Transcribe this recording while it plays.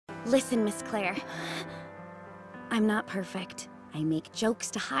Listen, Miss Claire. I'm not perfect. I make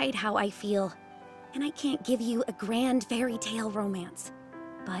jokes to hide how I feel. And I can't give you a grand fairy tale romance.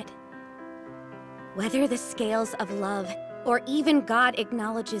 But whether the scales of love or even God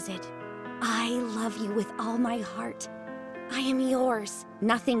acknowledges it, I love you with all my heart. I am yours.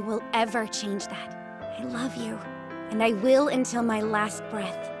 Nothing will ever change that. I love you, and I will until my last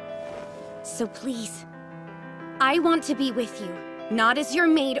breath. So please, I want to be with you, not as your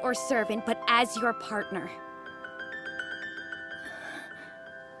maid or servant, but as your partner.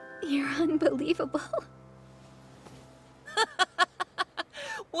 You're unbelievable.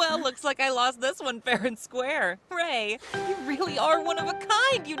 Well, looks like I lost this one fair and square. Rae, you really are one of a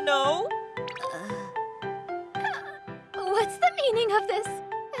kind, you know? What's the meaning of this?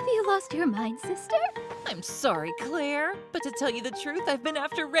 Have you lost your mind, sister? I'm sorry, Claire, but to tell you the truth, I've been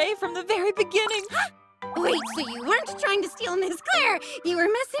after Rae from the very beginning. Wait, so you weren't trying to steal Miss Claire? You were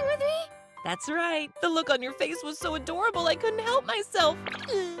messing with me? That's right. The look on your face was so adorable, I couldn't help myself.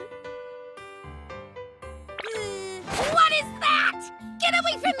 What is that? Get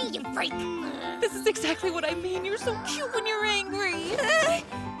away from me, you freak! This is exactly what I mean. You're so cute when you're angry.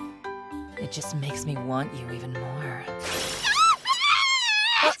 It just makes me want you even more.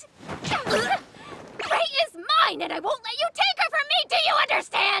 Rae is mine, and I won't let you take her from me, do you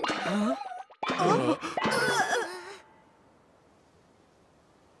understand? Huh?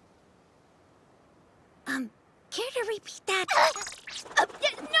 Care to repeat that? No,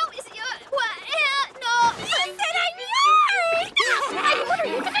 no. You said I'm yours! I order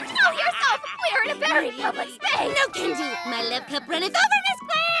you to control yourself. We're in a very public space. No can do. My love cup runneth over, Miss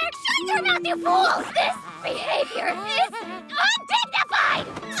Claire! Shut your mouth, you fools! This behavior is undignified!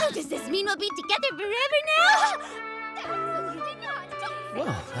 So does this mean we'll be together forever now? Absolutely not.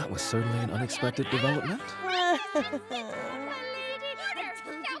 Well, that was certainly an unexpected development.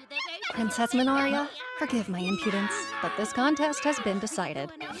 Princess Minoria, forgive my impudence, but this contest has been decided.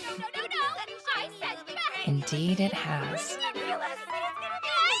 No. I said Indeed it has.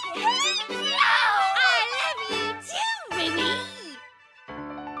 no!